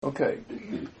Okay.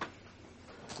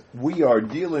 We are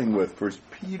dealing with First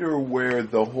Peter, where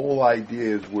the whole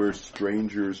idea is we're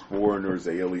strangers, foreigners,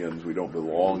 aliens, we don't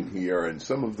belong here, and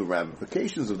some of the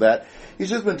ramifications of that. He's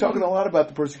just been talking a lot about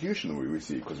the persecution that we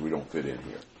receive because we don't fit in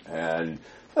here. And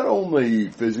not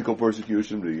only physical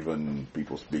persecution, but even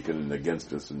people speaking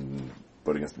against us and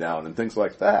putting us down and things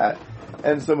like that,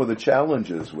 and some of the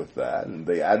challenges with that, and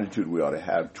the attitude we ought to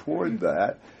have toward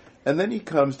that. And then he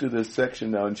comes to this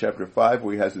section now in chapter 5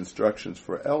 where he has instructions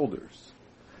for elders.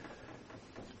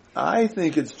 I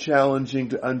think it's challenging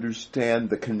to understand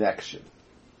the connection.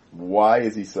 Why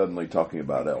is he suddenly talking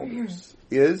about elders?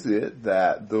 Is it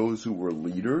that those who were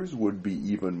leaders would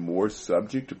be even more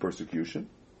subject to persecution?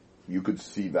 You could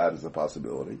see that as a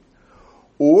possibility.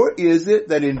 Or is it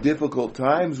that in difficult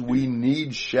times we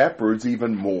need shepherds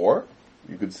even more?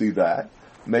 You could see that.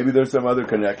 Maybe there's some other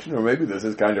connection, or maybe this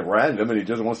is kind of random and he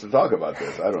just wants to talk about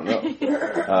this. I don't know.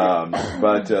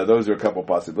 But those are a couple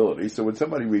possibilities. So would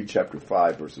somebody read chapter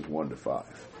 5, verses 1 to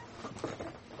 5?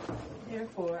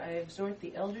 Therefore I exhort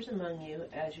the elders among you,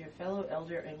 as your fellow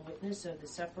elder and witness of the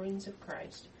sufferings of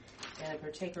Christ, and a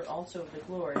partaker also of the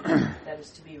glory that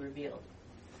is to be revealed.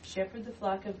 Shepherd the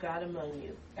flock of God among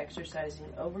you, exercising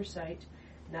oversight,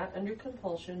 not under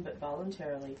compulsion, but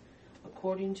voluntarily,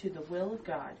 according to the will of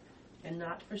God, and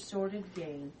not for sordid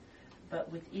gain,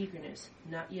 but with eagerness,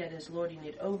 not yet as lording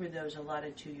it over those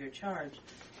allotted to your charge,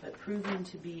 but proving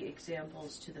to be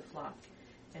examples to the flock.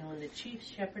 And when the chief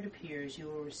shepherd appears, you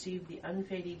will receive the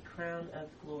unfading crown of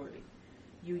glory.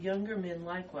 You younger men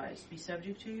likewise, be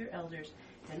subject to your elders,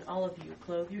 and all of you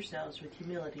clothe yourselves with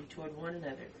humility toward one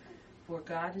another. For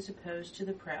God is opposed to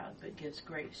the proud, but gives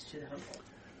grace to the humble.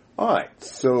 All right,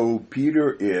 so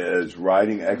Peter is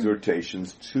writing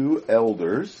exhortations to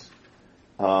elders.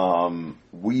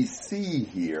 We see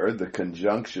here the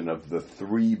conjunction of the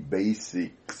three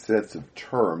basic sets of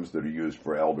terms that are used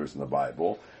for elders in the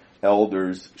Bible.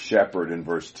 Elders, shepherd in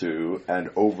verse 2, and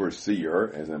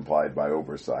overseer, as implied by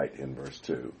oversight in verse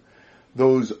 2.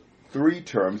 Those three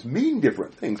terms mean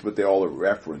different things, but they all are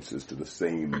references to the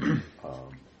same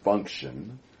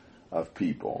function of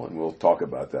people, and we'll talk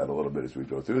about that a little bit as we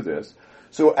go through this.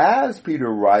 So as Peter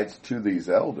writes to these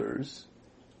elders,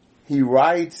 he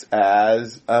writes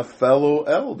as a fellow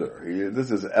elder. This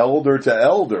is elder to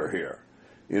elder here.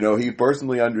 You know, he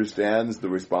personally understands the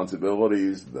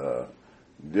responsibilities, the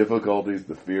difficulties,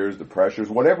 the fears, the pressures,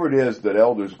 whatever it is that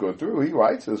elders go through, he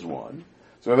writes as one.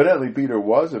 So evidently Peter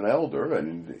was an elder,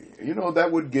 and, you know,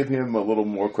 that would give him a little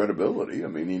more credibility. I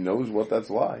mean, he knows what that's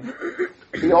like.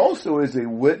 He also is a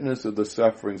witness of the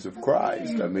sufferings of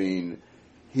Christ. I mean,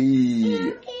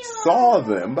 he saw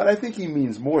them, but I think he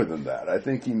means more than that. I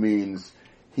think he means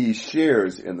he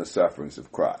shares in the sufferings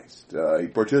of Christ. He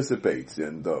participates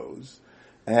in those.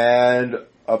 And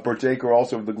a partaker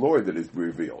also of the glory that is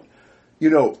revealed. You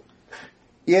know,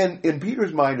 in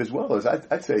Peter's mind as well as,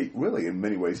 I'd say really in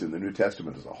many ways in the New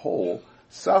Testament as a whole,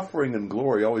 suffering and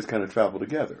glory always kind of travel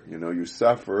together. You know, you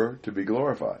suffer to be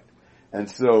glorified. And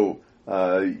so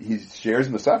he shares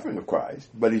in the suffering of Christ,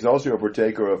 but he's also a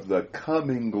partaker of the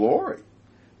coming glory.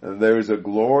 There is a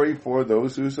glory for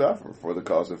those who suffer for the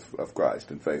cause of Christ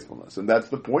and faithfulness. And that's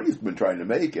the point he's been trying to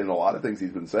make in a lot of things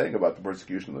he's been saying about the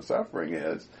persecution and the suffering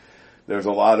is there's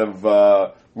a lot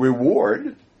of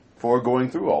reward for going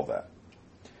through all that.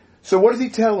 So what is he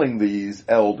telling these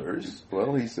elders?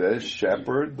 Well, he says,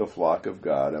 shepherd the flock of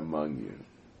God among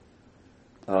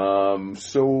you.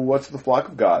 So what's the flock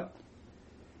of God?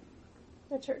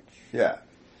 The church. Yeah.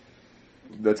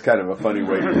 That's kind of a funny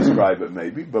way to describe it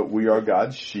maybe, but we are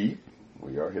God's sheep.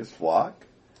 We are his flock.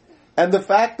 And the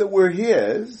fact that we're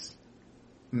his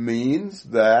means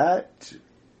that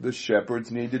the shepherds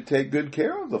need to take good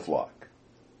care of the flock.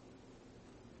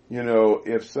 You know,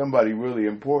 if somebody really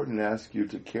important asks you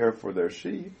to care for their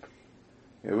sheep,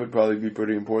 it would probably be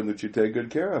pretty important that you take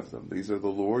good care of them. These are the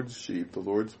Lord's sheep, the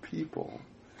Lord's people.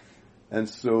 And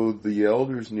so the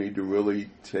elders need to really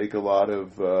take a lot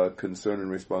of concern and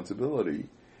responsibility.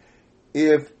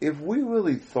 If we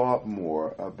really thought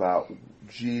more about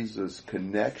Jesus'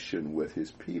 connection with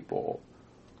his people,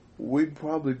 we'd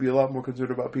probably be a lot more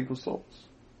concerned about people's souls.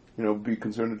 You know, be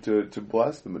concerned to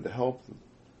bless them and to help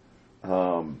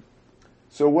them.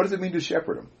 So what does it mean to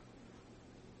shepherd them?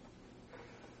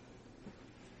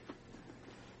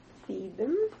 Feed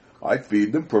them. I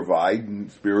feed them,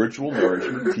 provide spiritual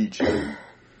nourishment, teach them,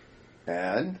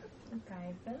 and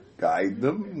guide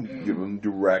them, give them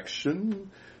direction,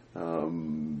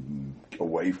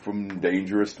 away from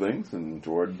dangerous things and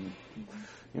toward,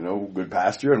 you know, good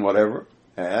pasture and whatever,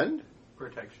 and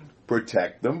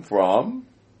protect them from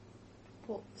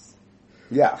wolves.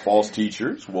 Yeah, false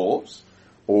teachers, wolves.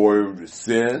 or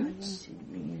sins,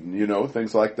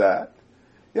 things like that.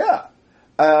 Yeah.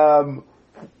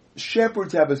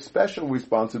 Shepherds have a special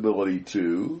responsibility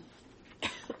to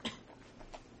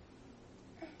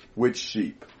which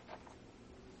sheep?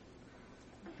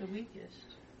 The weakest.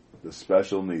 The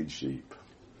special needs sheep.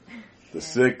 The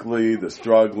sickly, the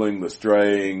struggling, the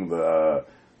straying, the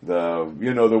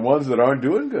ones that aren't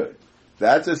doing good.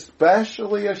 That's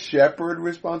especially a shepherd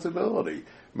responsibility.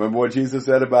 Remember what Jesus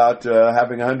said about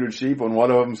having 100 sheep when one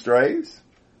of them strays?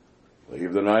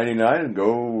 Leave the 99 and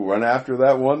go run after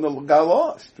that one that got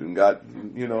lost and got,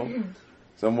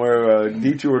 somewhere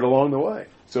detoured along the way.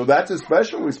 So that's a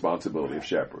special responsibility of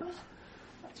shepherds.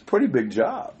 It's a pretty big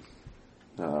job.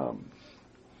 Who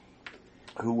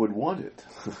would want it?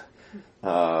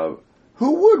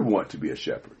 Who would want to be a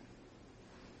shepherd?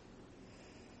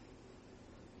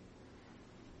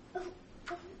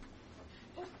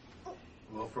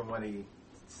 Well, from what he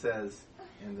says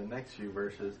in the next few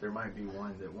verses, there might be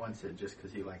one that wants it just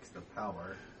because he likes the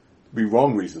power. Be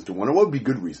wrong reasons to want it. What would be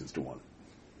good reasons to want it?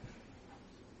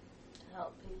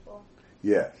 Help people.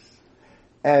 Yes.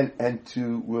 And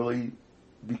to really,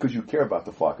 because you care about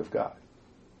the flock of God.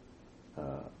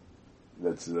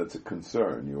 That's a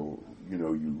concern. You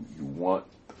want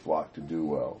the flock to do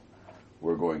well.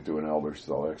 We're going through an elder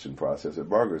selection process at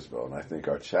Bargersville, and I think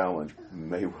our challenge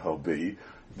may well be,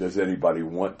 does anybody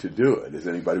want to do it? Is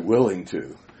anybody willing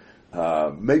to?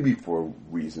 Maybe for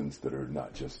reasons that are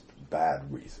not just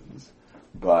bad reasons,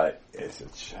 but it's a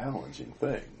challenging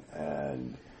thing.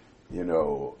 And,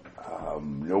 no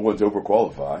one's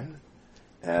overqualified.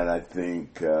 And I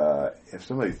think if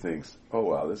somebody thinks, oh,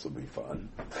 wow, this will be fun,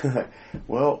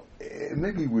 well, it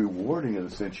may be rewarding in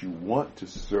the sense you want to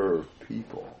serve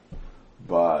people.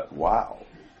 But, wow,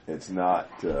 it's not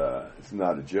a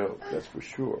joke, that's for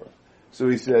sure. So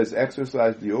he says,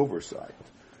 exercise the oversight.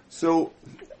 So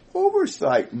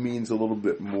oversight means a little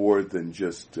bit more than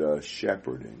just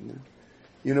shepherding.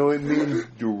 It means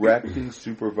directing,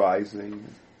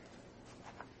 supervising.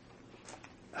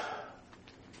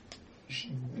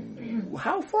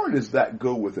 How far does that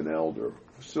go with an elder?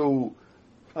 So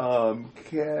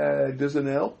does an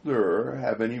elder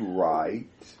have any right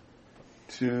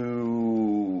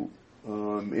to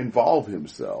involve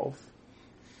himself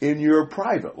in your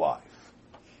private life?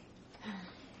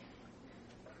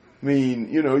 I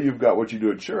mean, you've got what you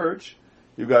do at church.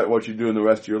 You've got what you do in the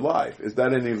rest of your life. Is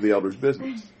that any of the elder's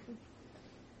business?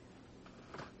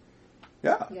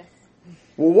 Yeah. Yes.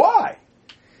 Well, why?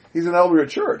 He's an elder at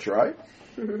church, right?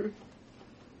 But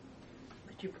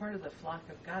you're part of the flock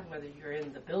of God, whether you're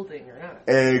in the building or not.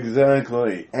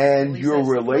 Exactly. And your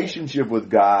relationship with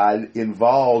God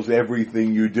involves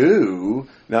everything you do,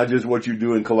 not just what you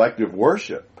do in collective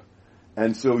worship.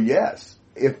 And so, yes,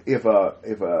 if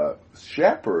a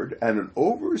shepherd and an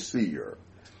overseer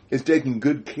is taking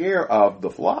good care of the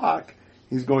flock,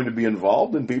 he's going to be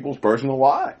involved in people's personal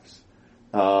lives.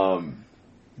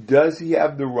 Does he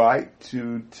have the right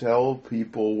to tell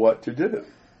people what to do?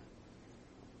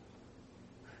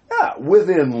 Yeah,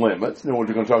 within limits. We're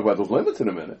going to talk about those limits in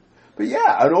a minute. But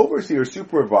yeah, an overseer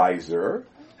supervisor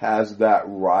has that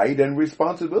right and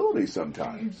responsibility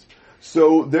sometimes.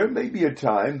 So there may be a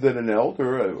time that an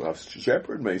elder, a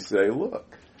shepherd may say,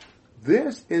 look,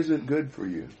 this isn't good for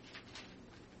you.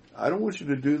 I don't want you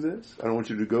to do this. I don't want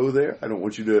you to go there. I don't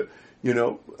want you to,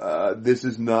 this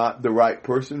is not the right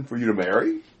person for you to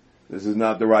marry. This is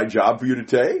not the right job for you to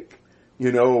take,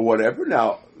 or whatever.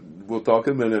 Now, we'll talk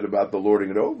in a minute about the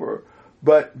lording it over.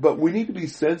 But we need to be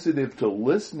sensitive to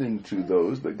listening to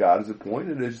those that God has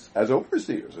appointed as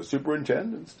overseers, as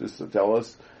superintendents, just to tell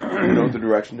us, the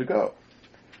direction to go.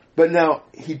 But now,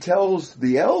 he tells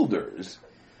the elders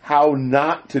how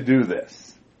not to do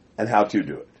this and how to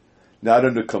do it. Not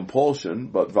under compulsion,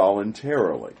 but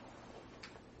voluntarily.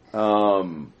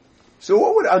 So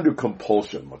what would under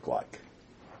compulsion look like?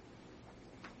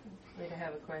 Wait, I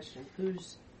have a question.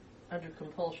 Who's under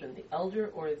compulsion, the elder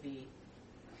or the...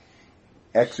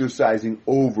 Exercising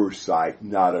oversight,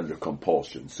 not under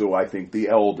compulsion. So I think the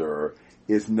elder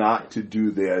is not to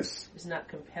do this. Is not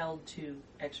compelled to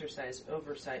exercise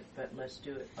oversight, but must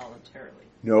do it voluntarily.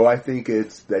 No, I think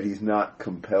it's that he's not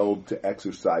compelled to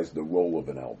exercise the role of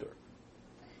an elder.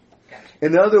 Gotcha.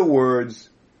 In other words,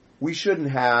 we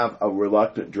shouldn't have a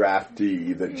reluctant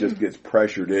draftee that just gets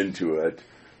pressured into it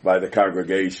by the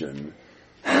congregation.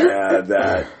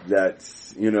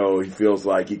 That's, he feels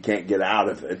like he can't get out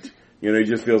of it. He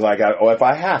just feels like, if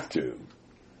I have to.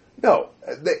 No,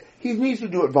 he needs to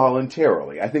do it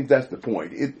voluntarily. I think that's the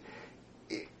point.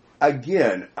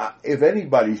 Again, if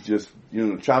anybody's just,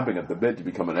 chomping at the bit to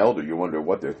become an elder, you wonder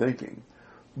what they're thinking.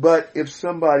 But if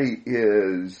somebody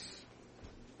is,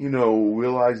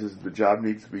 realizes the job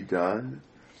needs to be done,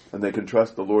 and they can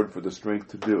trust the Lord for the strength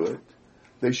to do it,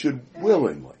 they should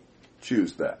willingly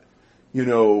choose that. You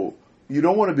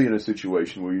don't want to be in a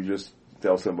situation where you just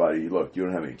tell somebody, look, you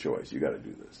don't have any choice. You got to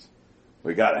do this.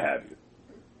 We got to have you.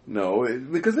 No,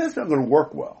 because that's not going to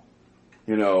work well.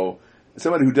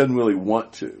 Somebody who doesn't really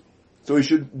want to. So he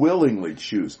should willingly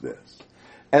choose this.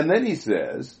 And then he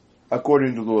says,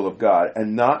 according to the will of God,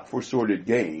 and not for sordid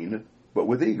gain, but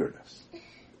with eagerness.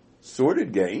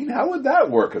 Sordid gain? How would that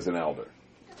work as an elder?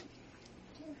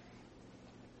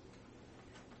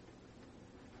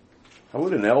 How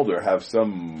would an elder have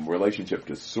some relationship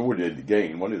to sordid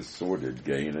gain? What is sordid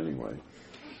gain anyway?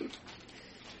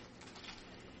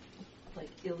 Like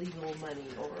illegal money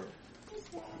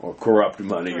or corrupt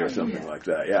money or something like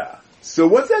that, yeah. So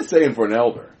what's that saying for an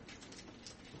elder?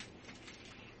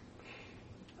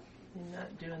 You're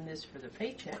not doing this for the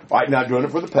paycheck. Right, not doing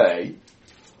it for the pay.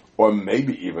 Or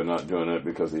maybe even not doing it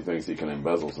because he thinks he can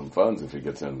embezzle some funds if he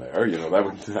gets in there.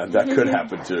 That could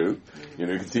happen too. You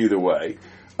can see either way.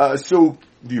 So,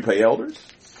 do you pay elders?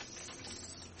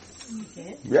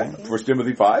 Okay. Yeah, 1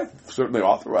 Timothy 5 certainly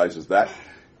authorizes that.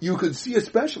 You could see,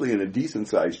 especially in a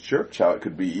decent-sized church, how it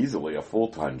could be easily a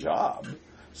full-time job.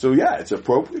 So, yeah, it's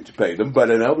appropriate to pay them, but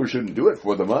an elder shouldn't do it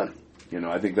for the money.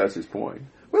 I think that's his point.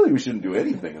 Really, we shouldn't do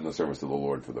anything in the service of the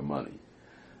Lord for the money.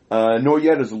 Nor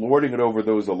yet is lording it over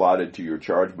those allotted to your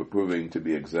charge, but proving to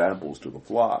be examples to the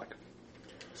flock.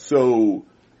 So,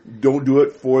 don't do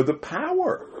it for the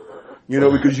power.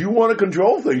 Because you want to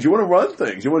control things. You want to run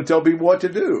things. You want to tell people what to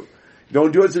do.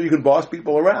 Don't do it so you can boss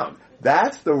people around.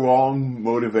 That's the wrong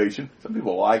motivation. Some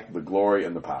people like the glory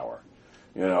and the power.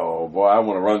 Boy, I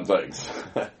want to run things.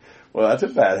 Well, that's a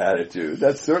bad attitude.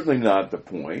 That's certainly not the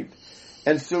point.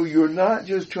 And so you're not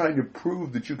just trying to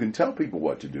prove that you can tell people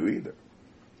what to do either.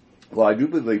 Well, I do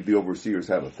believe the overseers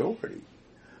have authority.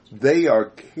 They are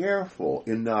careful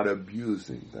in not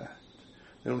abusing that.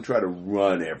 They don't try to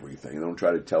run everything. They don't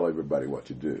try to tell everybody what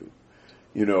to do.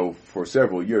 For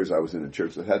several years I was in a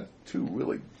church that had two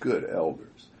really good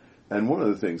elders. And one of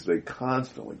the things they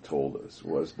constantly told us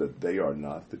was that they are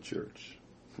not the church.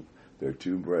 They're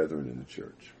two brethren in the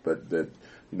church. But that,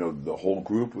 the whole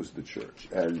group was the church.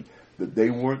 And that they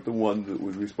weren't the one that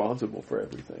was responsible for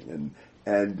everything.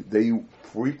 And they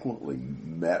frequently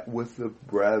met with the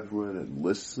brethren and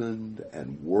listened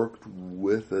and worked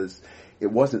with us.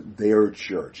 It wasn't their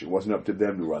church. It wasn't up to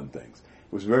them to run things.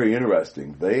 It was very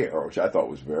interesting there, which I thought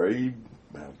was very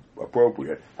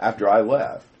appropriate. After I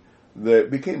left,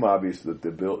 it became obvious that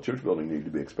the church building needed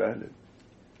to be expanded.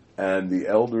 And the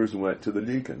elders went to the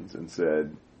deacons and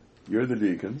said, you're the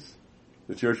deacons.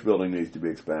 The church building needs to be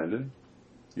expanded.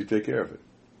 You take care of it.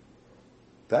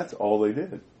 That's all they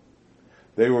did.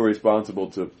 They were responsible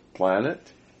to plan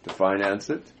it, to finance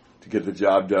it, to get the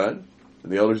job done,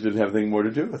 and the elders didn't have anything more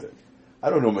to do with it. I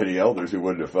don't know many elders who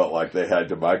wouldn't have felt like they had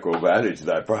to micromanage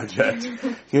that project,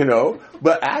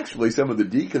 But actually, some of the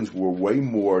deacons were way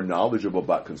more knowledgeable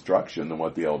about construction than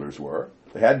what the elders were.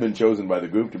 They had been chosen by the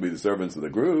group to be the servants of the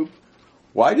group.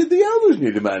 Why did the elders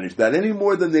need to manage that any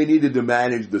more than they needed to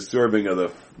manage the serving of the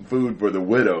food for the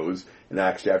widows in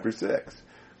Acts chapter 6?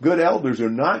 Good elders are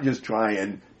not just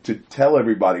trying to tell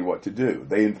everybody what to do.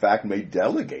 They, in fact, may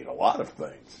delegate a lot of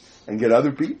things and get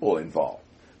other people involved.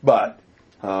 But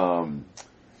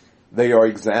they are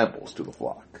examples to the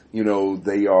flock.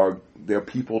 They're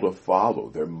people to follow.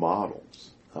 They're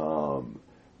models. And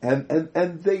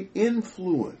they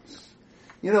influence.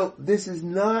 This is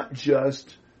not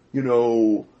just,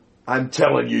 I'm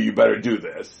telling you, you better do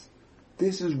this.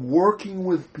 This is working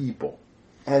with people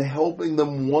and helping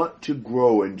them want to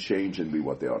grow and change and be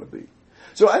what they ought to be.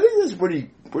 So I think this is a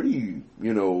pretty,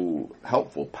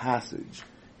 helpful passage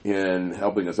in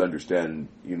helping us understand,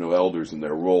 elders and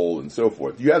their role and so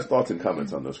forth. Do you have thoughts and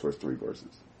comments on those first three verses?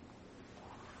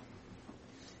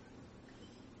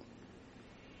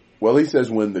 Well, he says,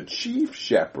 when the chief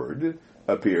shepherd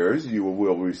appears, you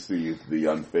will receive the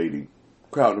unfading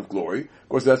crown of glory. Of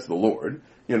course, that's the Lord.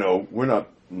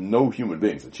 No human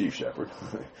being's the chief shepherd.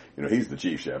 He's the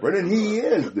chief shepherd, and he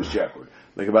is the shepherd.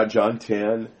 Think about John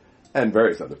 10 and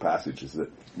various other passages that,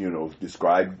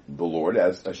 describe the Lord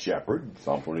as a shepherd,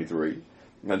 Psalm 23.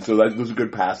 And so those are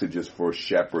good passages for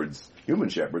shepherds, human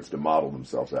shepherds, to model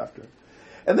themselves after.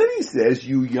 And then he says,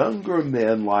 you younger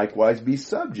men likewise be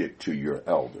subject to your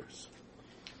elders.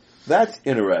 That's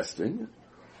interesting.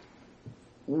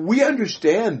 We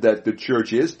understand that the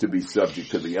church is to be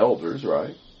subject to the elders,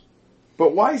 right?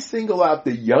 But why single out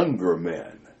the younger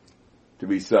men to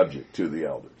be subject to the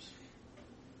elders?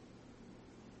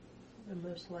 the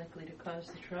most likely to cause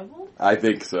the trouble? I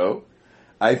think so.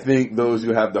 I think those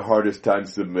who have the hardest time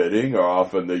submitting are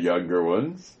often the younger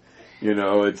ones. You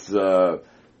know, it's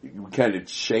we kind of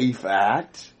chafe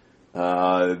at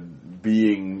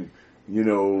being, you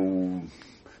know,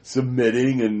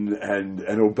 submitting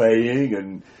and obeying,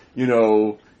 and you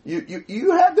know,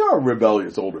 there are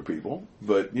rebellious older people,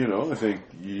 but you know, I think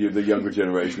the younger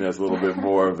generation has a little bit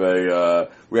more of a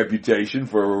reputation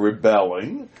for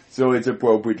rebelling, so it's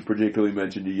appropriate to particularly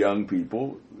mention to young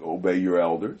people, obey your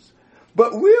elders.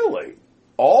 But really,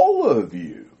 all of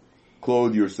you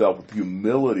clothe yourself with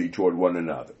humility toward one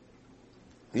another.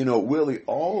 You know, really,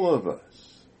 all of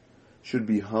us should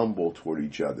be humble toward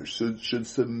each other, should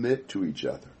submit to each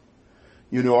other.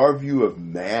 You know, our view of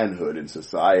manhood in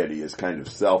society is kind of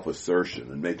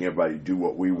self-assertion and making everybody do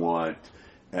what we want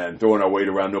and throwing our weight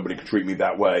around. Nobody can treat me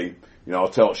that way. You know,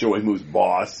 show him who's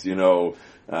boss, you know,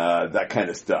 that kind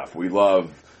of stuff. We love,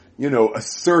 you know,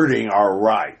 asserting our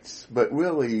rights. But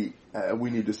really, we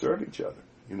need to serve each other.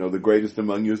 You know, the greatest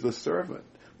among you is the servant.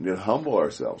 We need to humble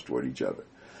ourselves toward each other.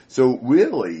 So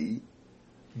really,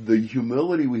 the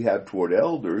humility we have toward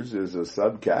elders is a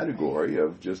subcategory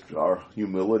of just our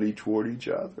humility toward each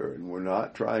other. And we're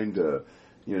not trying to,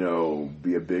 you know,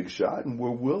 be a big shot, and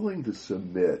we're willing to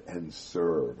submit and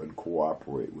serve and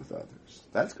cooperate with others.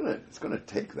 It's gonna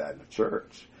take that in a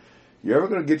church. You ever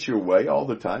gonna get your way all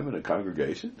the time in a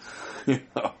congregation? You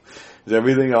know, is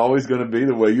everything always gonna be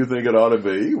the way you think it ought to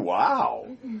be? Wow.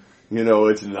 You know,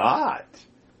 it's not.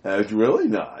 It's really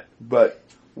not. But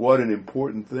what an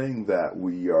important thing that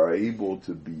we are able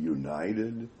to be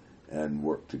united and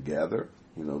work together.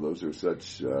 You know, those are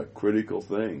such critical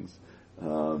things.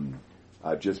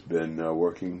 I've just been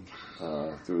working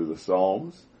through the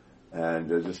Psalms, and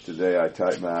just today I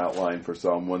typed my outline for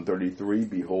Psalm 133,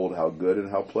 "Behold how good and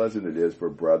how pleasant it is for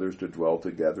brothers to dwell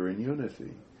together in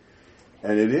unity."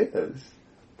 And it is.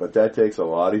 But that takes a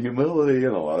lot of humility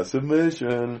and a lot of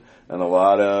submission and a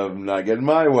lot of not getting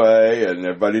my way, and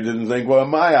everybody didn't think, well,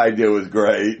 my idea was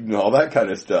great and all that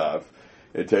kind of stuff.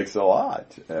 It takes a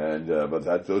lot. And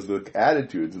but those are the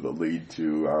attitudes that lead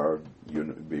to our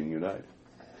being united.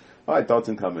 All right, thoughts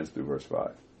and comments through verse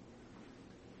 5.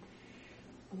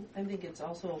 I think it's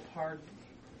also hard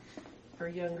for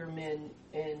younger men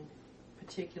in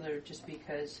particular just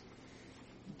because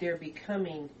they're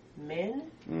becoming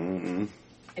men. Mm-hmm.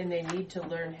 And they need to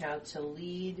learn how to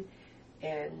lead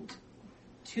and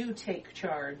to take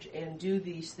charge and do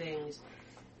these things.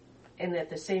 And at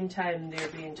the same time, they're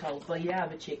being told, well, yeah,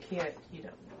 but you can't, you know,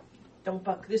 don't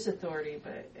buck this authority.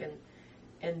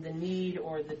 And the need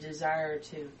or the desire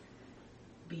to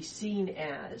be seen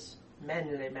as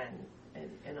manly men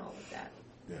and all of that.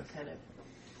 Yes. Kind of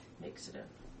makes it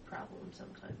a problem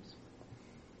sometimes.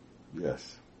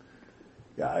 Yes.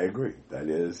 Yeah, I agree. That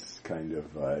is kind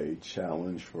of a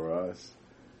challenge for us.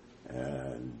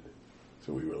 And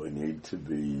so we really need to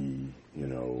be, you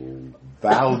know,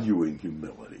 valuing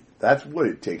humility. That's what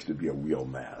it takes to be a real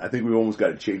man. I think we've almost got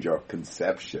to change our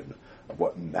conception of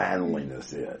what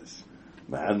manliness is.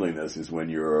 Manliness is when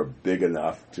you're big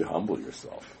enough to humble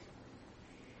yourself.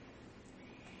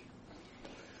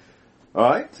 All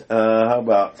right. How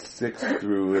about 6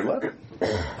 through 11?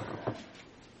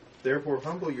 Therefore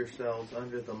humble yourselves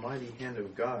under the mighty hand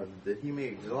of God, that he may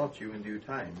exalt you in due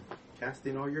time,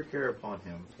 casting all your care upon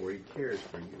him, for he cares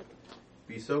for you.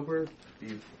 Be sober,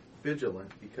 be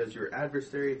vigilant, because your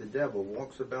adversary the devil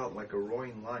walks about like a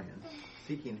roaring lion,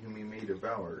 seeking whom he may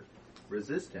devour.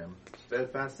 Resist him,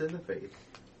 steadfast in the faith,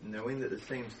 knowing that the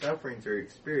same sufferings are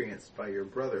experienced by your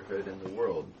brotherhood in the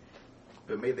world.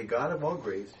 But may the God of all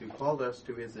grace, who called us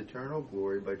to his eternal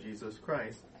glory by Jesus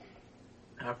Christ,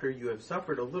 after you have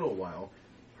suffered a little while,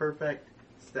 perfect,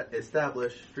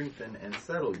 establish, strengthen, and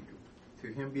settle you.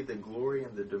 To him be the glory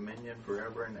and the dominion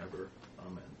forever and ever.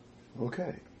 Amen.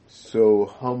 Okay. So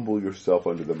humble yourself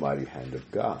under the mighty hand of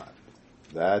God.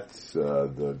 That's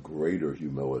the greater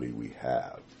humility we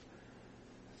have.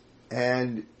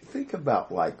 And think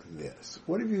about like this.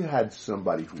 What if you had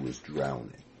somebody who was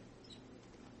drowning?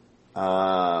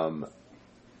 And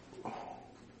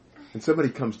somebody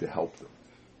comes to help them.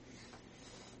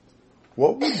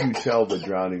 What would you tell the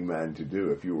drowning man to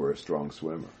do if you were a strong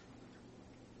swimmer?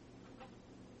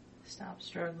 Stop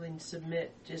struggling,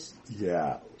 submit, just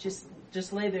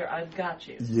lay there, I've got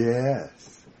you.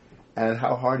 Yes. And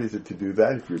how hard is it to do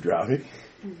that if you're drowning?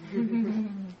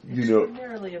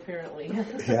 Extraordinarily, apparently.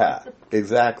 Yeah,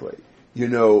 exactly. You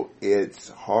know, it's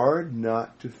hard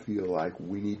not to feel like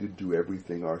we need to do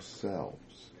everything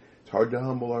ourselves. It's hard to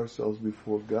humble ourselves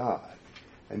before God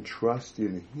and trust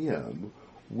in him.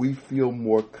 We feel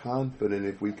more confident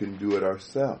if we can do it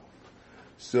ourselves.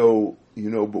 So,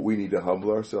 but we need to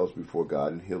humble ourselves before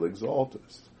God and He'll exalt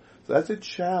us. So that's a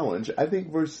challenge. I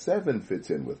think verse 7 fits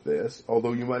in with this,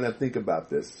 although you might not think about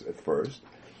this at first.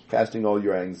 Casting all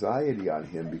your anxiety on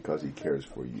Him because He cares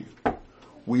for you.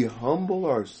 We humble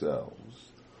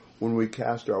ourselves when we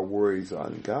cast our worries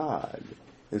on God,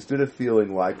 instead of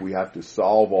feeling like we have to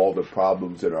solve all the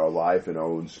problems in our life in our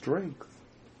own strength.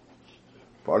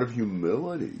 Part of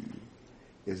humility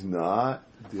is not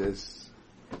this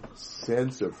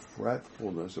sense of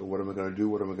fretfulness, or what am I going to do,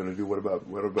 what am I going to do, what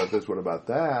about this, what about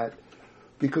that?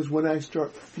 Because when I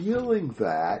start feeling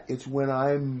that, it's when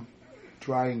I'm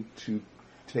trying to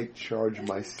take charge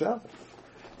myself,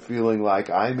 feeling like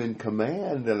I'm in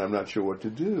command and I'm not sure what to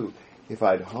do. If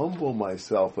I'd humble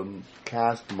myself and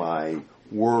cast my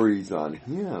worries on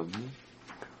Him,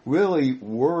 really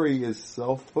worry is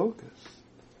self-focused.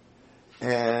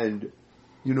 And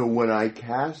when I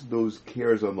cast those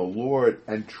cares on the Lord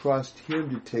and trust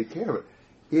Him to take care of it,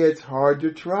 it's hard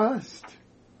to trust.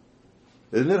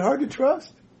 Isn't it hard to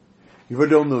trust? You ever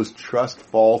done those trust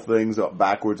fall things up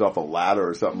backwards off a ladder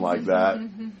or something like that?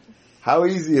 How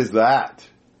easy is that?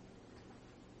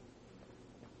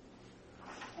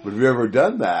 But if you've ever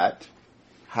done that,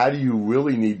 how do you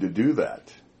really need to do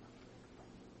that?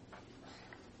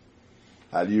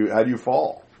 How do you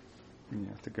fall? You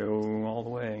have to go all the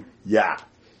way. Yeah.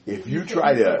 If you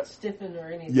try to stiffen or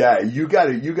anything. Yeah, you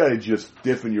gotta just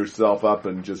stiffen yourself up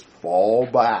and just fall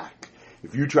back.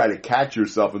 If you try to catch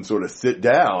yourself and sort of sit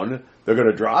down, they're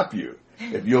gonna drop you.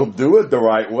 If you'll do it the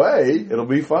right way, it'll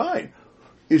be fine.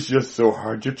 It's just so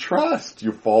hard to trust.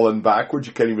 You're falling backwards,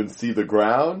 you can't even see the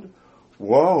ground.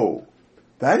 Whoa.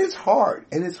 That is hard.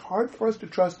 And it's hard for us to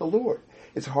trust the Lord.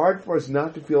 It's hard for us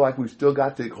not to feel like we've still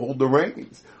got to hold the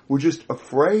reins. We're just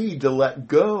afraid to let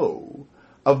go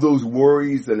of those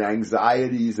worries and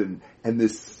anxieties and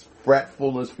this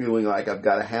fretfulness, feeling like I've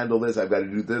got to handle this, I've got to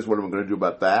do this, what am I going to do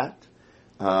about that?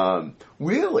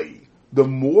 Really, the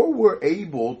more we're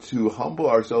able to humble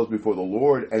ourselves before the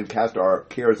Lord and cast our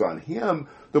cares on Him,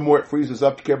 the more it frees us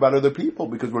up to care about other people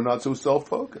because we're not so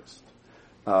self-focused.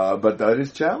 But that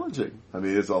is challenging. I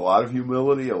mean, it's a lot of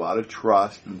humility, a lot of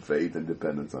trust and faith and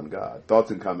dependence on God. Thoughts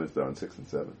and comments there on 6 and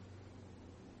 7?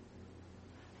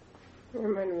 It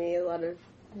reminded me a lot of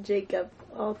Jacob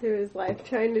all through his life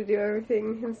trying to do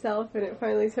everything himself, and it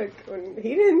finally took when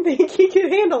he didn't think he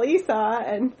could handle Esau,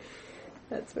 and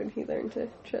that's when he learned to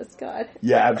trust God.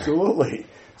 Yeah, absolutely.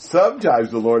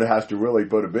 Sometimes the Lord has to really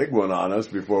put a big one on us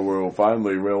before we'll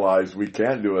finally realize we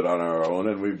can't do it on our own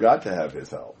and we've got to have His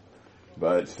help.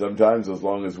 But sometimes, as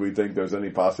long as we think there's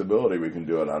any possibility we can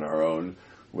do it on our own,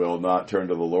 we'll not turn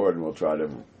to the Lord and we'll try to,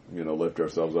 lift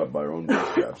ourselves up by our own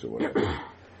bootstraps or whatever.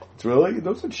 It's really,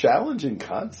 those are challenging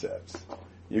concepts.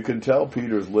 You can tell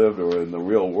Peter's lived or in the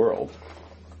real world.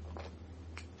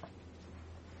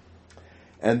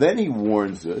 And then he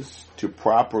warns us to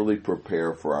properly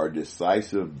prepare for our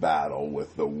decisive battle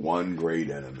with the one great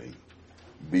enemy.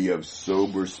 Be of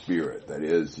sober spirit. That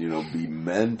is, be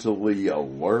mentally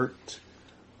alert,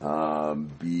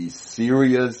 be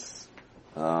serious,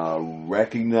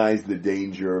 recognize the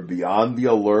danger, be on the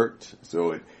alert.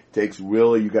 So it takes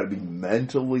really, you got to be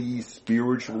mentally,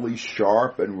 spiritually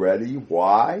sharp and ready.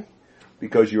 Why?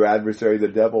 Because your adversary, the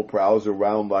devil, prowls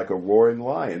around like a roaring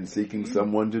lion seeking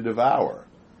someone to devour.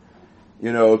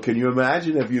 Can you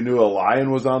imagine if you knew a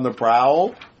lion was on the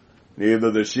prowl?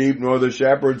 Neither the sheep nor the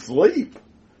shepherd sleep.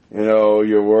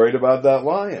 You're worried about that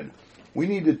lion. We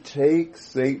need to take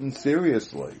Satan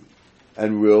seriously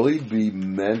and really be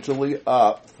mentally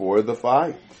up for the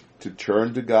fight, to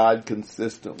turn to God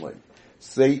consistently.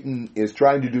 Satan is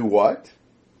trying to do what?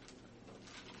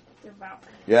 Devour.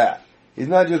 Yeah. He's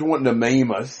not just wanting to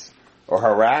maim us or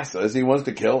harass us. He wants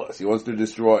to kill us. He wants to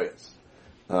destroy us.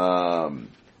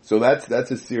 So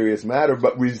that's a serious matter.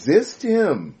 But resist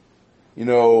him.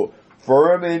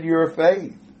 Firm in your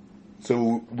faith.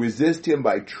 So resist him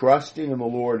by trusting in the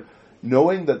Lord,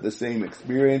 knowing that the same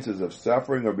experiences of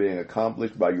suffering are being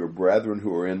accomplished by your brethren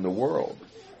who are in the world.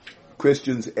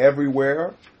 Christians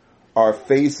everywhere are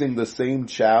facing the same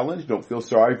challenge. Don't feel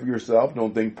sorry for yourself.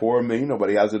 Don't think poor me.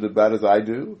 Nobody has it as bad as I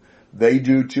do. They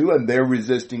do too, and they're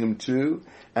resisting him too.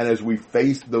 And as we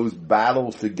face those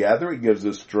battles together, it gives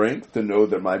us strength to know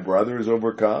that my brother is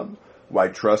overcome. By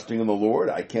trusting in the Lord,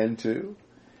 I can too.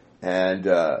 And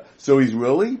so he's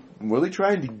really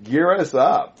trying to gear us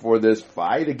up for this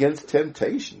fight against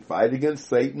temptation, fight against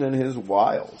Satan and his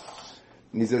wiles.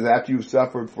 And he says, after you've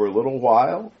suffered for a little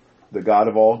while, the God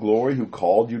of all glory who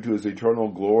called you to his eternal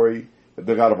glory,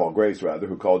 the God of all grace rather,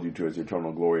 who called you to his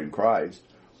eternal glory in Christ,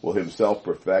 will himself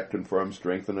perfect, confirm,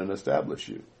 strengthen, and establish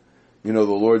you. The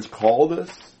Lord's called us.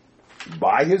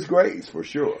 by His grace, for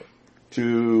sure,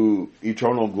 to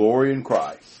eternal glory in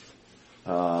Christ.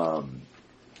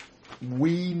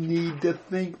 We need to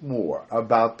think more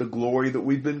about the glory that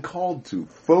we've been called to.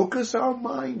 Focus our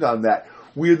mind on that.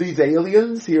 We're these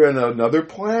aliens here on another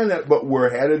planet, but we're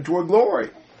headed toward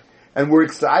glory. And we're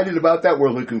excited about that.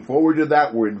 We're looking forward to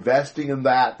that. We're investing in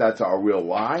that. That's our real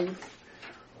life.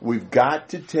 We've got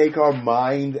to take our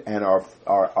mind and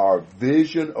our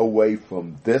vision away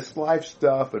from this life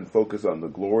stuff and focus on the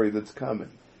glory that's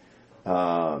coming.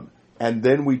 And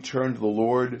then we turn to the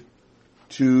Lord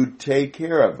to take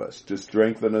care of us, to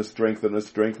strengthen us, strengthen us,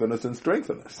 strengthen us, and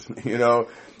strengthen us. You know,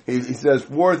 he says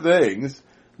 4 things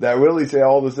that really say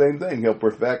all the same thing. He'll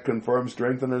perfect, confirm,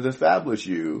 strengthen, and establish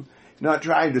you. Not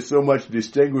trying to so much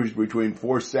distinguish between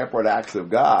 4 separate acts of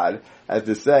God as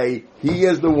to say He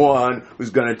is the one who's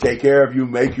going to take care of you,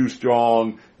 make you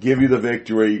strong, give you the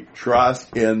victory.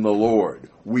 Trust in the Lord.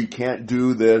 We can't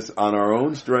do this on our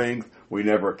own strength. We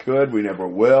never could. We never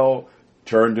will.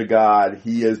 Turn to God.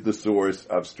 He is the source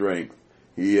of strength.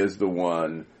 He is the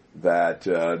one that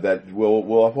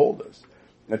will uphold us.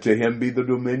 And to Him be the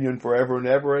dominion forever and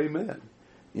ever. Amen.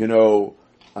 You know,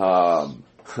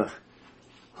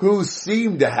 who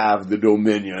seemed to have the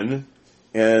dominion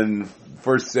in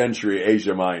first century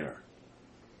Asia Minor?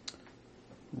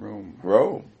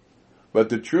 Rome. But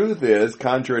the truth is,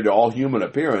 contrary to all human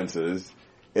appearances,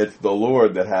 it's the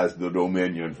Lord that has the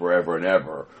dominion forever and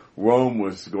ever. Rome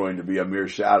was going to be a mere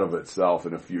shadow of itself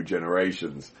in a few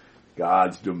generations.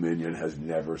 God's dominion has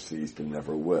never ceased and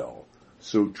never will.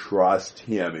 So trust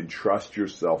Him and trust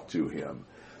yourself to Him.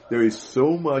 There is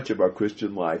so much of our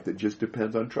Christian life that just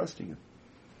depends on trusting Him.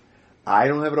 I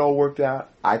don't have it all worked out.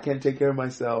 I can't take care of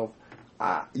myself.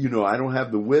 I don't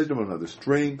have the wisdom, I don't have the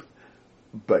strength,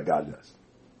 but God does.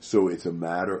 So it's a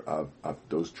matter of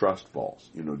those trust falls,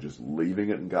 just leaving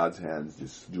it in God's hands,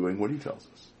 just doing what He tells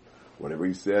us. Whatever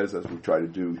He says, as we try to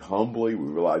do humbly, we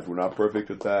realize we're not perfect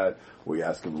at that. We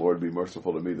ask Him, Lord, be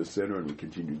merciful to me, the sinner, and we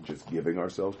continue just giving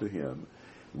ourselves to Him.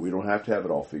 We don't have to have it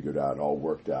all figured out, all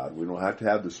worked out. We don't have to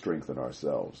have the strength in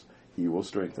ourselves. He will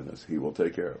strengthen us. He will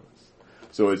take care of us.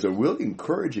 So it's a really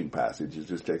encouraging passage. It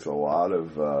just takes a lot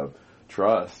of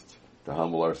trust to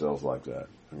humble ourselves like that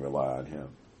and rely on Him.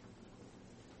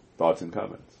 Thoughts and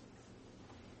comments?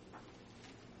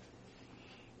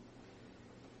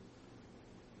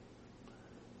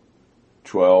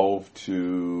 (12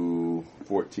 to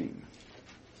 14).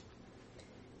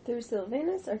 Through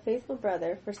Silvanus, our faithful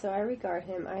brother, for so I regard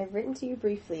him, I have written to you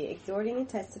briefly, exhorting and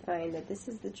testifying that this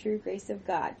is the true grace of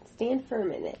God. Stand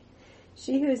firm in it.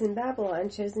 She who is in Babylon,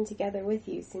 chosen together with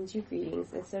you, sends you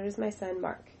greetings, and so does my son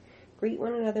Mark. Greet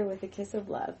one another with a kiss of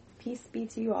love. Peace be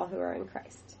to you all who are in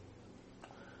Christ.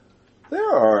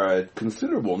 There are a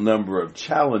considerable number of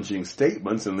challenging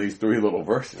statements in these 3 little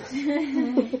verses.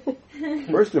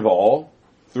 First of all,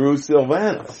 through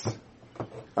Silvanus.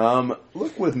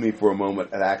 Look with me for a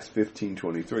moment at Acts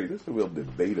 15:23. This is a real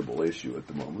debatable issue at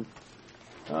the moment.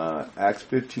 Acts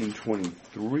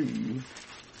 15:23.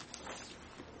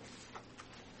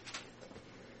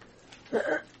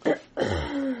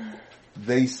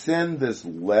 They send this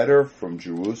letter from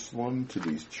Jerusalem to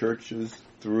these churches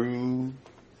through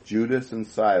Judas and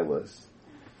Silas.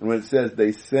 And when it says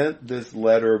they sent this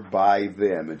letter by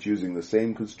them, it's using the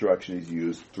same construction he's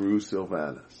used through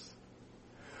Silvanus.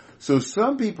 So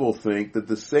some people think that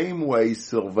the same way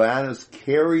Silvanus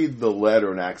carried the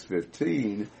letter in Acts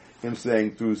 15, him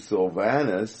saying through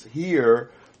Silvanus here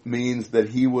means that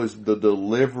he was the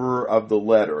deliverer of the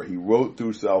letter. He wrote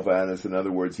through Silvanus. In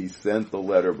other words, he sent the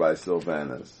letter by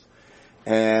Silvanus.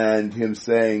 And him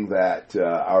saying that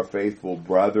our faithful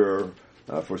brother,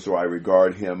 for so I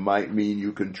regard him, might mean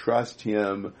you can trust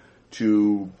him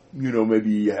to,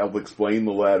 maybe help explain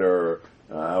the letter,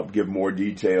 help give more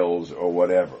details or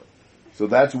whatever. So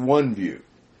that's one view.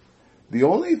 The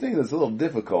only thing that's a little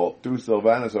difficult, through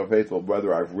Silvanus, our faithful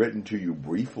brother, I've written to you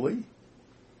briefly.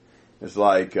 It's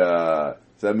like, does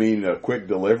that mean a quick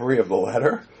delivery of the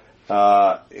letter?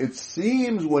 It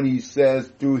seems when he says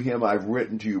through him I've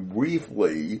written to you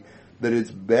briefly, that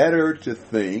it's better to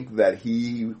think that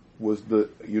he was the,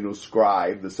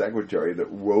 scribe, the secretary that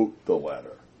wrote the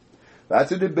letter.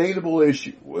 That's a debatable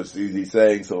issue. Was he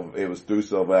saying so it was through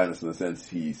Silvanus in the sense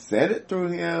he sent it through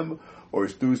him, or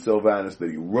it's through Silvanus that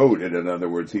he wrote it? In other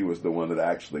words, he was the one that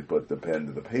actually put the pen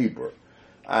to the paper.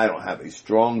 I don't have a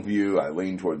strong view. I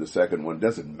lean toward the second one.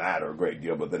 Doesn't matter a great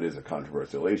deal, but that is a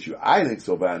controversial issue. I think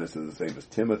Silvanus is the same as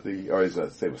Timothy, or is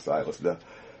the same as Silas.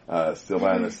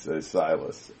 Silvanus is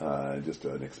Silas, just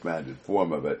an expanded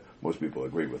form of it. Most people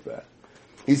agree with that.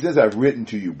 He says, I've written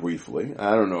to you briefly.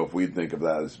 I don't know if we'd think of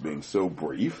that as being so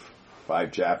brief.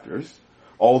 5 chapters.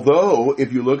 Although,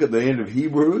 if you look at the end of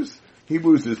Hebrews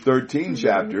is 13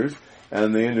 chapters,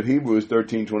 and the end of Hebrews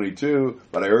 13:22.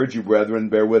 But I urge you, brethren,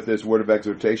 bear with this word of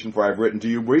exhortation, for I have written to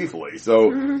you briefly. So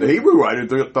the Hebrew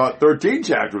writer thought 13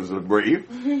 chapters was brief.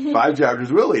 5 chapters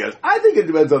really is. I think it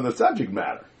depends on the subject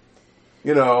matter.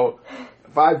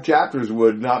 5 chapters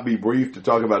would not be brief to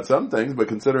talk about some things, but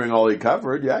considering all he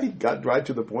covered, he got right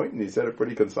to the point and he said it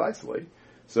pretty concisely.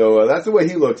 So that's the way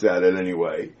he looks at it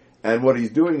anyway. And what he's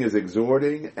doing is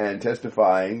exhorting and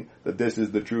testifying that this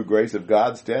is the true grace of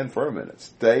God. Stand firm in it.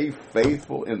 Stay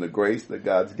faithful in the grace that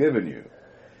God's given you.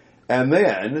 And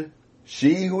then,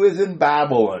 she who is in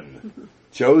Babylon,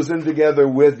 chosen together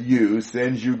with you,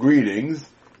 sends you greetings,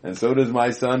 and so does my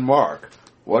son Mark.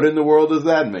 What in the world does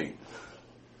that mean?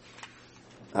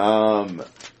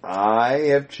 I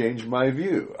have changed my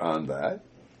view on that.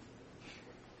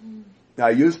 I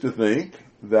used to think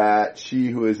that she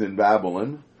who is in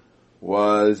Babylon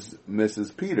was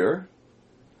Mrs. Peter,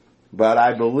 but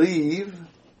I believe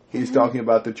he's talking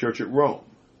about the church at Rome.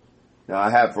 Now, I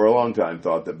have for a long time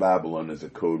thought that Babylon is a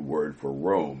code word for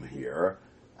Rome here.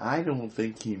 I don't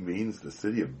think he means the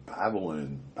city of Babylon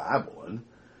in Babylon.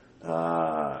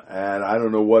 And I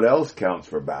don't know what else counts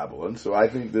for Babylon, so I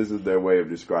think this is their way of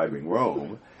describing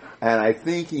Rome. And I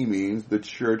think he means the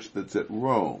church that's at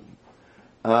Rome.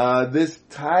 This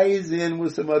ties in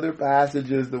with some other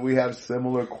passages that we have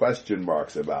similar question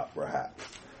marks about, perhaps.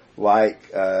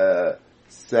 Like, 2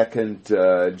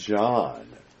 John,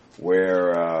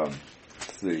 where,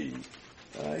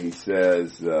 he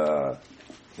says,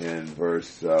 in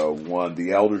verse 1,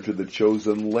 the elder to the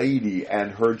chosen lady and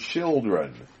her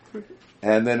children.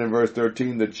 And then in verse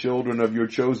 13, the children of your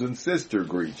chosen sister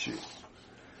greet you.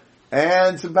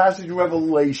 And some passages in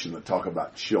Revelation that talk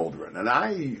about children. And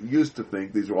I used to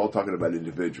think these were all talking about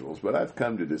individuals, but I've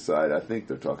come to decide I think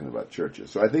they're talking about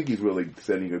churches. So I think he's really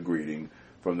sending a greeting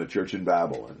from the church in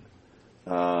Babylon.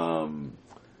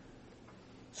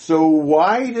 So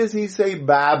why does he say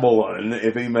Babylon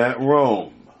if he meant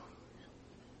Rome?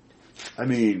 I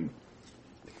mean,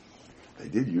 they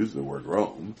did use the word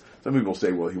Rome. Some people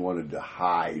say, well, he wanted to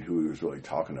hide who he was really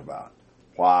talking about.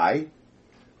 Why?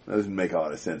 That doesn't make a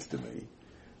lot of sense to me.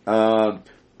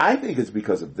 I think it's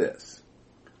because of this.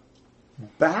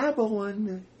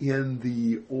 Babylon in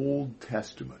the Old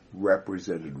Testament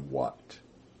represented what?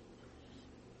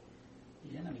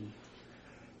 The enemy.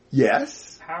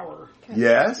 Yes. Power.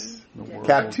 Yes. Yeah.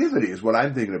 Captivity is what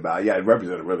I'm thinking about. Yeah, it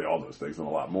represented really all those things and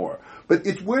a lot more. But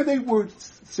it's where they were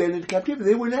sent into captivity.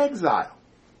 They were in exile.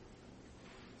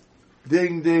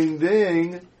 Ding, ding,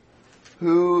 ding.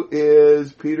 Who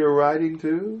is Peter writing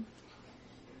to?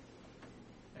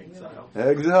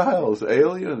 Exiles,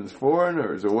 aliens,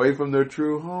 foreigners, away from their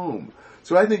true home.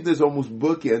 So I think this almost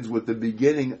bookends with the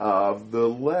beginning of the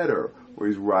letter, where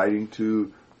he's writing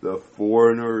to the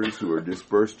foreigners who are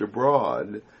dispersed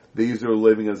abroad. These are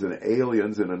living as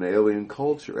aliens in an alien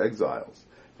culture, exiles.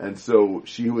 And so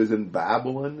she who is in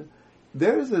Babylon,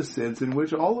 there's a sense in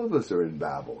which all of us are in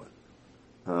Babylon.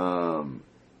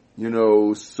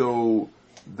 So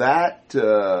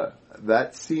that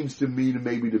seems to me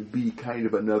to be kind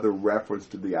of another reference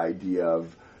to the idea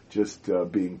of just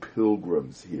being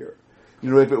pilgrims here.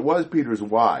 If it was Peter's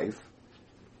wife,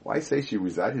 why say she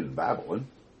resided in Babylon?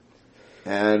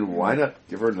 And why not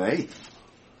give her a name?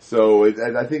 So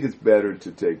I think it's better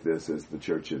to take this as the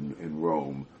church in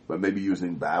Rome, but maybe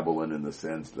using Babylon in the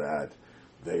sense that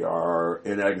they are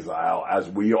in exile, as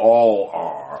we all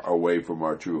are, away from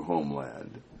our true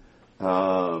homeland.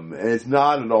 And it's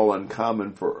not at all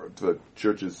uncommon for the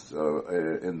churches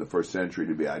in the first century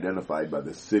to be identified by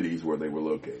the cities where they were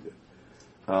located.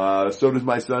 So does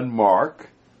my son Mark.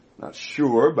 Not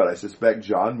sure, but I suspect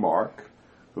John Mark,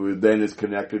 who then is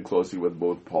connected closely with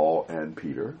both Paul and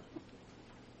Peter.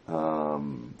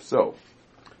 So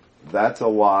that's a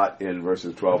lot in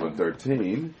verses 12 and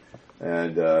 13.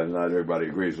 And not everybody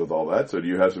agrees with all that. So do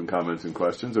you have some comments and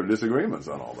questions or disagreements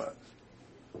on all that?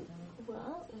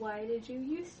 Well, why did you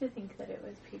used to think that it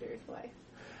was Peter's wife?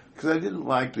 Because I didn't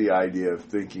like the idea of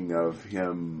thinking of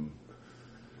him,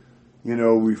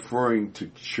 referring to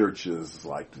churches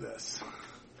like this.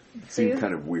 It seemed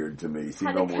kind of weird to me. It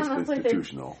seemed almost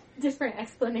institutional. Different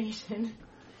explanation.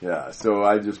 Yeah, so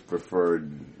I just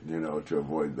preferred, to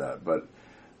avoid that. But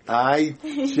I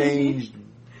changed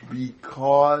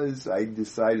because I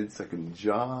decided 2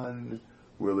 John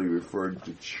really referred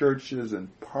to churches, and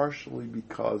partially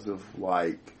because of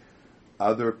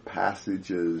other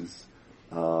passages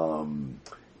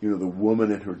the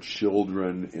woman and her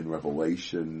children in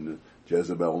Revelation,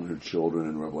 Jezebel and her children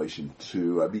in Revelation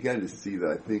 2, I began to see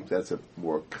that I think that's a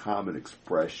more common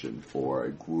expression for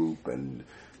a group and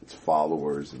its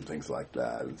followers and things like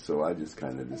that. And so I just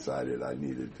kind of decided I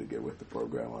needed to get with the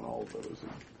program on all of those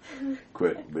and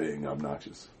quit being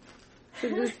obnoxious. So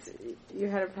you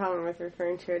had a problem with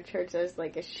referring to a church as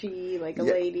like a she, like a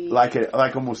lady? Like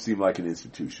almost seemed like an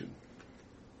institution.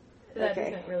 That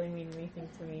doesn't really mean anything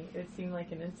to me. It seemed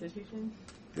like an institution.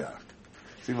 Yeah.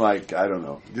 Seemed like, I don't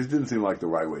know, it just didn't seem like the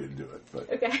right way to do it. But,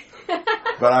 okay.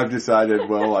 But I've decided,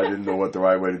 well, I didn't know what the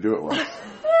right way to do it was.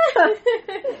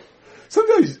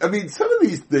 Sometimes, some of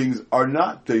these things are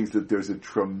not things that there's a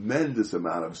tremendous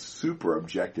amount of super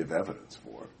objective evidence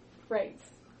for. Right.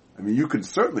 You can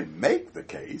certainly make the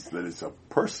case that it's a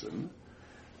person.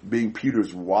 Being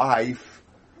Peter's wife,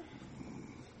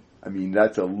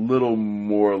 that's a little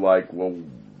more like, well,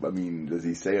 does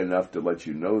he say enough to let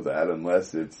you know that?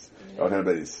 Unless it's talking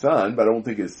about his son, but I don't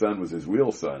think his son was his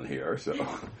real son here, so.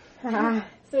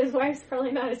 So his wife's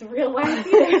probably not his real wife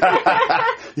either.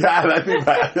 Yeah, I think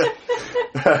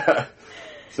that.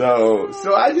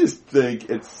 So I just think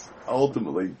it's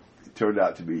ultimately turned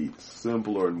out to be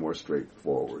simpler and more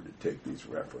straightforward to take these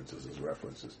references as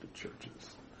references to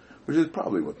churches, which is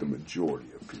probably what the majority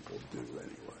of people do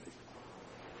anyway.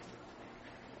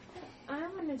 I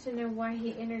wanted to know why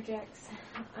he interjects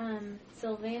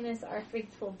Silvanus, our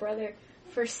faithful brother,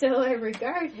 for so I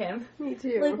regard him. Me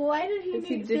too. Like, why did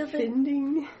he feel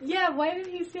defending? why did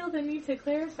he feel the need to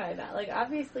clarify that? Like,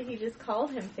 obviously he just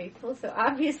called him faithful, so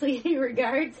obviously he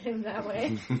regards him that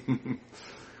way.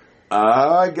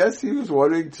 I guess he was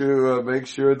wanting to make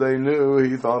sure they knew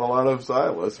he thought a lot of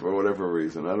Silas for whatever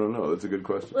reason. I don't know. That's a good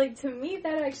question. Like, to me,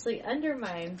 that actually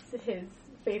undermines his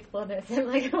faithfulness. And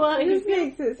like, well, it just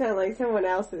makes it sound like someone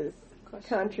else is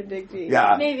contradicting.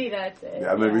 Yeah. Maybe that's it.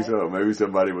 Yeah, maybe so. Maybe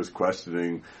somebody was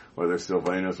questioning whether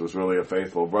Silvanus was really a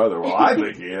faithful brother. Well, I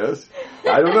think he is.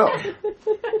 I don't know.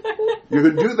 You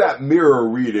can do that mirror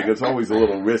reading. It's always a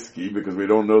little risky because we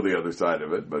don't know the other side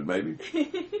of it, but maybe.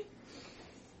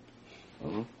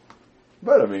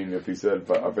 But if he said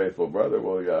a faithful brother,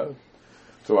 well, yeah.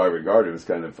 So I regard it as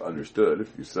kind of understood.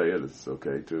 If you say it, it's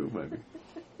okay too, maybe.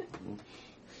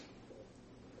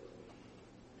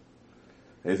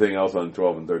 Anything else on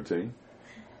 12 and 13?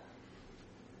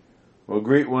 Well,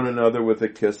 greet one another with a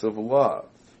kiss of love,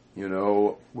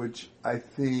 which I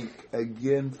think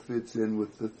again fits in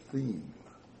with the theme.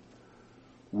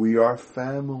 We are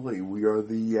family. We are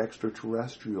the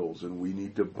extraterrestrials, and we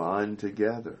need to bond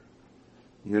together.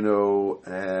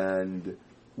 And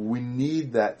we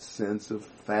need that sense of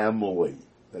family,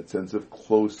 that sense of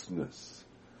closeness.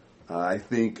 So I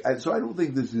don't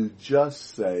think this is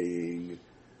just saying,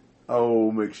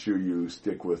 make sure you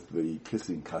stick with the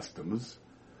kissing customs.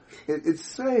 It's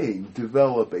saying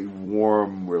develop a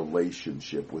warm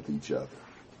relationship with each other.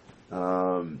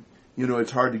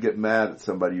 It's hard to get mad at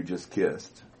somebody you just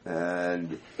kissed.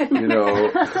 And, going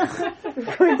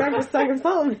back to Song of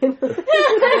Solomon.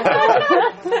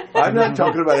 I'm not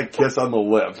talking about a kiss on the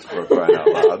lips for crying out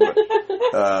loud.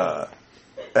 But,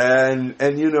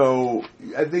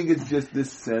 I think it's just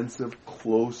this sense of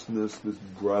closeness, this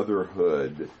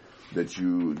brotherhood that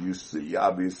you see.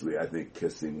 Obviously, I think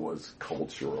kissing was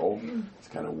cultural. It's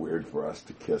kind of weird for us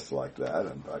to kiss like that.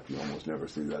 In fact, you almost never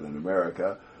see that in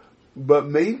America. But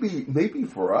maybe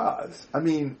for us, I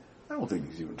don't think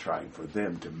he's even trying for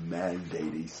them to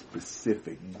mandate a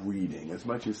specific greeting as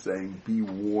much as saying be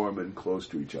warm and close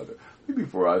to each other. Maybe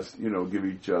for us, give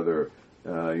each other,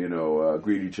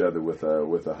 greet each other with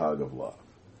a hug of love.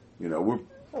 We're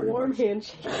a warm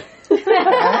handshake.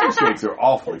 Handshakes are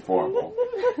awfully formal.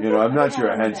 I'm not sure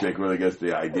a handshake really gets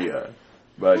the idea,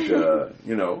 but a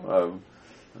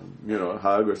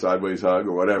hug or sideways hug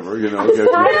or whatever.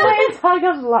 Sideways hug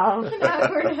of love.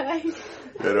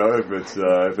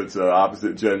 If it's an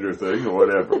opposite gender thing or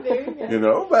whatever,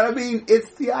 But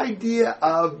it's the idea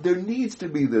of there needs to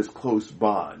be this close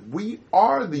bond. We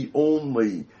are the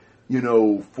only,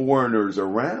 foreigners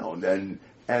around,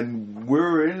 and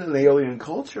we're in an alien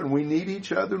culture, and we need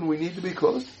each other, and we need to be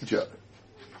close to each other.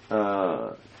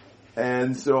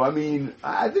 And so, I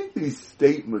think these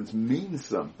statements mean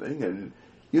something, and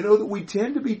that we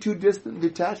tend to be too distant and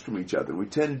detached from each other. We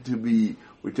tend to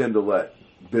let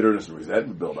bitterness and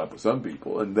resentment build up with some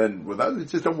people, and then with others,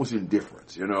 it's just almost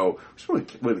indifference. We just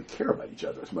don't really care about each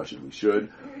other as much as we should.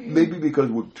 Maybe because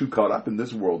we're too caught up in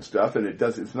this world stuff, and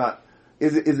it's not.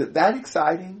 Is it that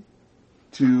exciting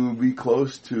to be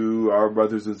close to our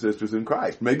brothers and sisters in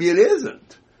Christ? Maybe it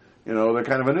isn't. They're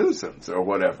kind of a nuisance or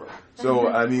whatever. So,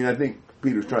 I think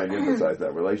Peter's trying to emphasize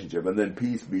that relationship. And then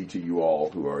peace be to you all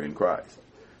who are in Christ.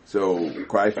 So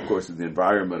Christ, of course, is the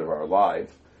environment of our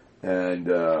life. And,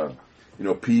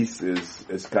 peace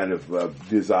is kind of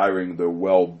desiring the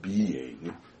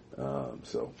well-being. All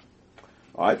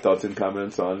right, thoughts and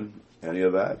comments on any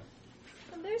of that?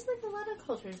 Well, there's like a lot of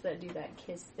cultures that do that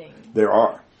kiss thing. There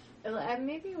are.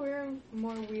 Maybe we're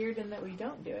more weird in that we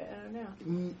don't do it. I don't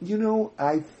know.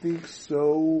 I think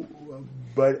so,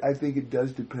 but I think it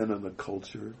does depend on the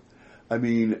culture. I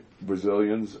mean,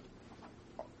 Brazilians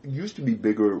used to be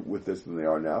bigger with this than they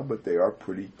are now, but they are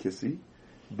pretty kissy.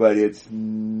 But it's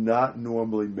not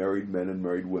normally married men and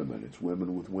married women. It's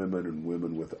women with women and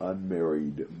women with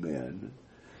unmarried men.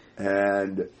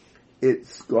 And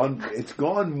it's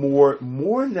gone more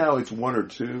now, it's one or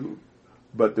two.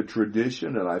 But the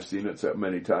tradition, and I've seen it so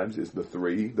many times, is the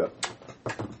three.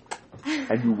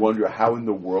 And you wonder how in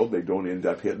the world they don't end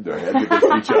up hitting their heads against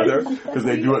each other because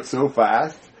they do it so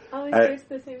fast. Always goes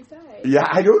the same side. Yeah,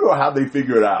 I don't know how they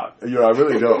figure it out. I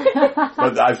really don't.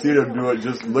 But I've seen them do it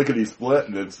just lickety split,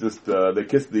 and it's just they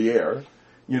kiss the air.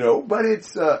 But it's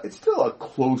still a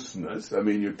closeness. I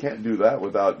mean, you can't do that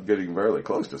without getting very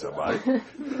close to somebody. I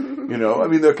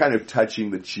mean, they're kind of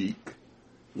touching the cheek.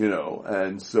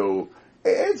 And so.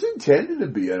 It's intended to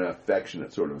be an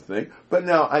affectionate sort of thing. But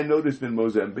now, I noticed in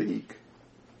Mozambique,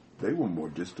 they were more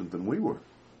distant than we were.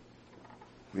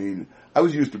 I mean, I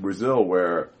was used to Brazil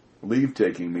where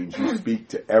leave-taking means you speak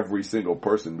to every single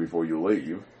person before you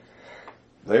leave.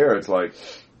 There, it's like,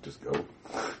 just go.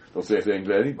 Don't say anything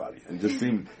to anybody. And it just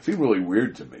seemed really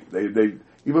weird to me. They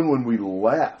even when we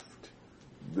left,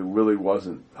 there really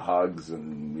wasn't hugs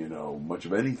and, much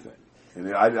of anything.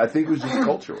 And I think it was just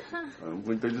cultural. I don't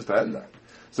think they just had that.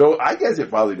 So I guess it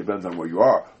probably depends on where you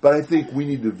are. But I think we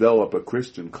need to develop a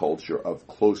Christian culture of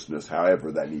closeness,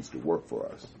 however that needs to work for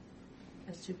us.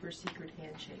 A super secret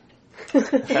handshake.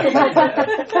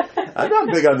 I'm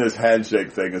not big on this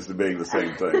handshake thing as being the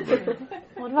same thing. But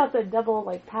what about the double,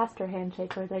 pastor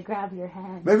handshake where they grab your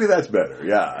hand? maybe that's better.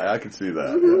 Yeah, I can see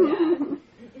that.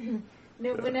 Yeah.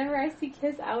 No, whenever I see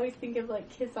kiss, I always think of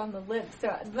kiss on the lips.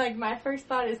 So my first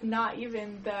thought is not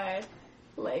even the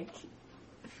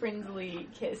friendly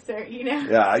kiss or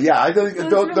Yeah. I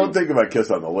don't think about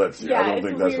kiss on the lips. Yeah, I don't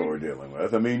think that's what we're dealing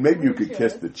with. I mean, maybe you could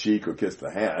kiss the cheek or kiss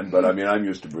the hand, but I mean, I'm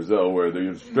used to Brazil where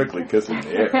they're strictly kissing the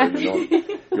air.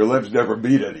 Your lips never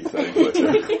beat anything. But,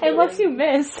 unless you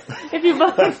miss. If you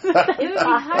both it would be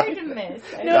hard to miss.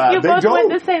 No, if you both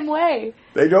went the same way.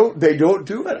 They don't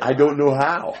do it. I don't know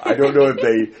how. I don't know if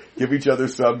they give each other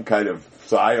some kind of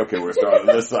sigh. Okay, we're starting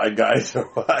on this side, guys, or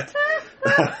what.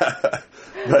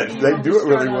 But they do it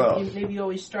really well. Maybe you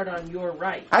always start on your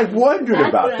right. I wondered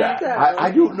about that. I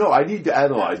don't know. I need to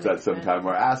analyze that sometime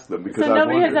or ask them because so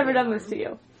nobody has ever done this to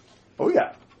you? Oh,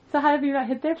 yeah. So how have you not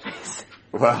hit their face?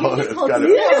 Well, it's kind of...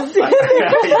 exactly.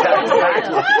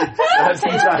 That's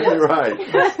exactly right.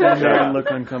 Yeah.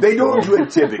 They don't do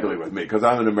it typically with me because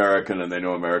I'm an American and they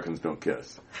know Americans don't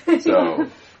kiss. So...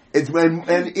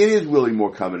 and it is really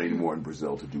more common anymore in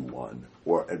Brazil to do one,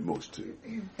 or at most two.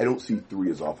 I don't see three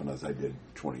as often as I did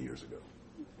 20 years ago.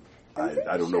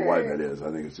 I don't know why that is.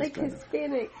 I think it's just kind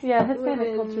Hispanic. Yeah,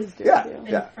 Hispanic cultures do. Yeah, too.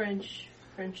 yeah. And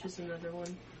French is another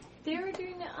one. They were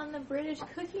doing it on the British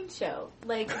cooking show.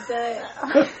 The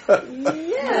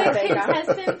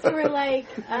contestants were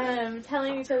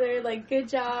telling each other good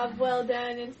job, well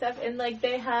done and stuff, and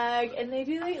they hug and they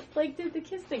do did the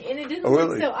kiss thing, and it didn't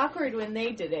look so awkward when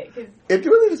they did it. Cause it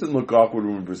really doesn't look awkward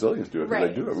when Brazilians do it because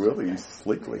right. they do it really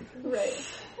slickly. Right.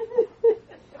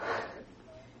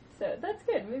 So that's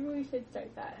good. Maybe we should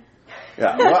start that.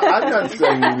 Yeah, well, I'm not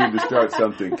saying we need to start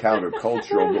something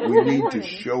countercultural, but we need to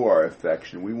show our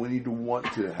affection. We need to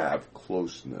want to have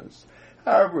closeness.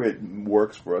 However it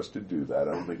works for us to do that.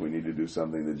 I don't think we need to do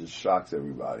something that just shocks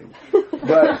everybody.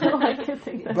 But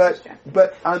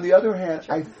on the other hand,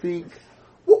 I think,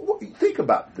 think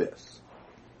about this.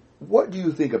 What do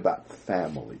you think about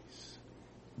families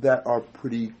that are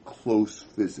pretty close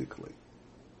physically?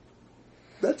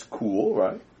 That's cool,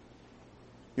 right?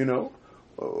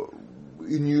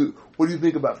 What do you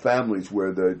think about families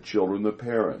where the children, the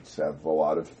parents, have a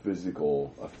lot of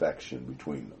physical affection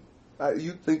between them?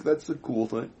 You think that's a cool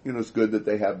thing? It's good that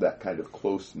they have that kind of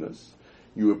closeness.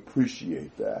 You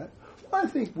appreciate that. Well, I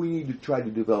think we need to try to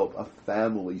develop a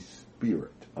family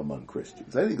spirit among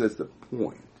Christians. I think that's the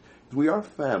point. We are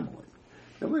family.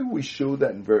 And maybe we show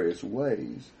that in various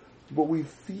ways, but we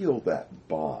feel that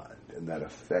bond and that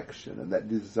affection and that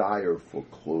desire for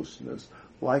closeness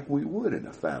like we would in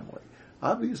a family.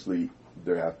 Obviously,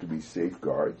 there have to be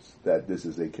safeguards that this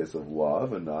is a kiss of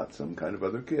love and not some kind of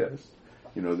other kiss.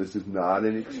 This is not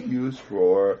an excuse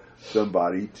for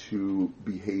somebody to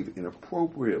behave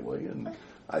inappropriately, and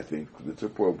I think it's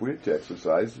appropriate to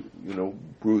exercise,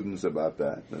 prudence about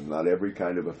that. And not every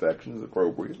kind of affection is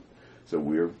appropriate, so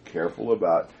we're careful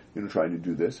about, trying to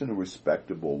do this in a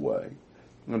respectable way.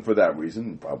 And for that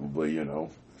reason, probably,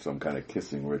 some kind of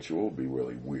kissing ritual would be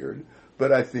really weird.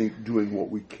 But I think doing what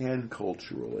we can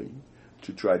culturally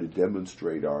to try to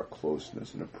demonstrate our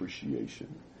closeness and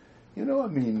appreciation,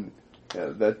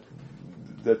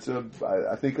 that's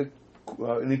I think an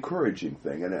encouraging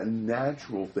thing and a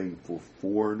natural thing for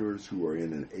foreigners who are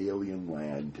in an alien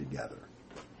land together.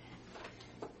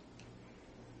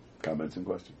 Comments and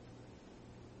questions?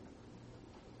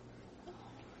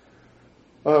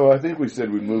 Oh, I think we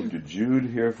said we moved to Jude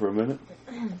here for a minute.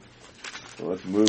 So let's move